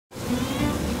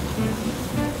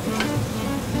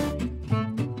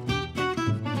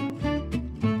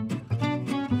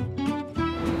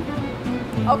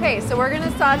Okay, so we're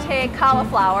gonna saute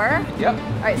cauliflower. Yep.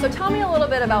 All right, so tell me a little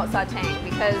bit about sauteing,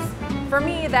 because for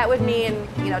me that would mean,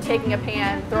 you know, taking a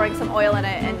pan, throwing some oil in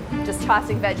it, and just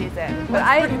tossing veggies in. But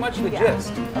That's pretty much the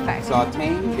gist. Okay.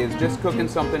 Sauteing is just cooking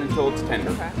something until it's tender.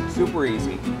 Okay. Super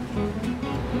easy.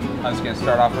 I'm just gonna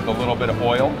start off with a little bit of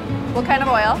oil. What kind of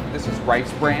oil? This is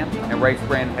rice bran, and rice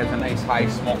bran has a nice high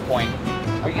smoke point.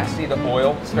 You can see the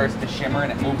oil starts to shimmer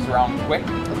and it moves around quick.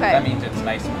 Okay. That means it's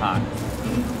nice and hot.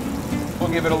 We'll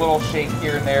give it a little shake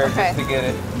here and there just to get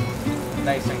it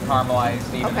nice and caramelized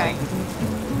evenly. Okay.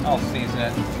 I'll season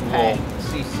it. A Okay. little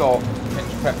sea salt,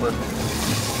 pinch pepper.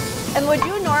 And would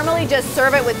you normally just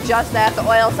serve it with just that, the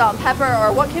oil, salt, and pepper,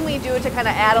 or what can we do to kind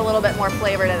of add a little bit more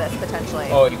flavor to this potentially?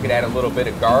 Oh, you could add a little bit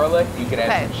of garlic. You could add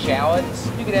Okay. some shallots.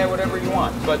 You could add whatever you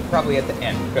want, but probably at the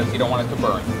end because you don't want it to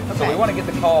burn. So Okay. we want to get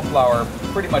the cauliflower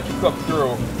pretty much cooked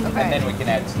through, Okay. and then we can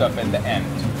add stuff at the end.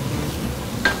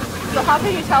 So how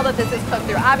can you tell that this is cooked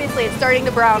through? Obviously it's starting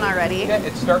to brown already. Yeah,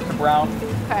 it's starting to brown.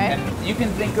 Okay. And you can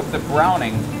think of the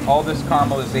browning, all this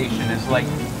caramelization, is like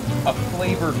a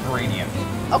flavor gradient.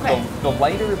 Okay. The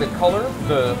lighter the color,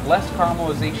 the less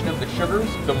caramelization of the sugars,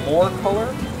 the more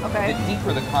color, Okay. the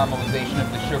deeper the caramelization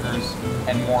of the sugars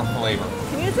and more flavor.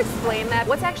 Can you just explain that?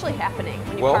 What's actually happening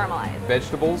when you Well, caramelize?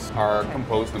 vegetables are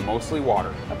composed of mostly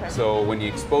water. Okay. So when you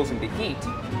expose them to heat,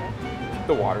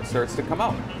 the water starts to come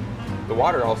out. The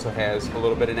water also has a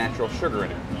little bit of natural sugar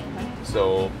in it.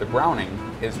 So the browning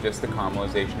is just the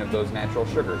caramelization of those natural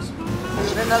sugars.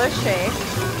 Give it another shake.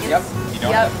 Yep. You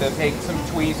don't have to take some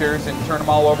tweezers and turn them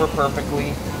all over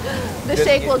perfectly. The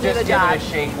shake will do the Just job. give it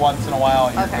a shake once in a while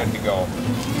and you're Okay. good to go.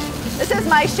 This is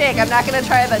my shake. I'm not going to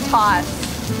try the toss.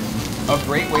 A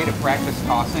great way to practice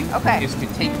tossing Okay. is to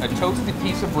take a toasted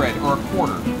piece of bread or a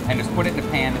quarter and just put it in a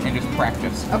pan and just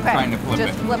practice Okay. trying to flip it.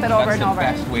 Just flip it over and over.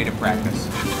 That's the best way to practice.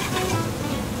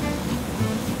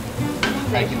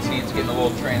 I can see it's getting a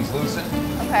little translucent.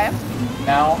 Okay.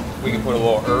 Now we can put a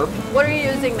little herb. What are you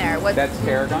using there? What? That's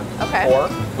tarragon. Okay. Or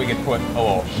we could put a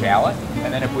little shallot,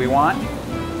 and then if we want,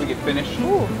 we could finish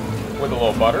Ooh, with a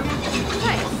little butter.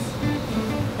 nice.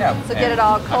 Yeah. So get it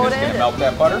all I'm coated just gonna melt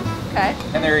that butter, Okay.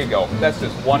 and there you go. That's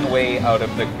just one way out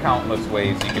of the countless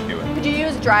ways you could do it. Could you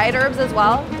use dried herbs as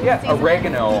well? Yeah, Season it?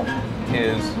 oregano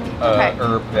is Okay. an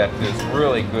herb that is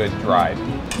really good dried.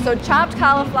 So chopped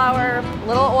cauliflower, a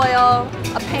little oil,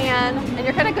 a pan, and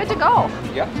you're kind of good to go.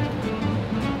 Yep.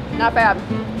 Not bad.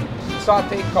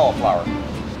 Sauteed cauliflower.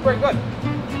 Very good.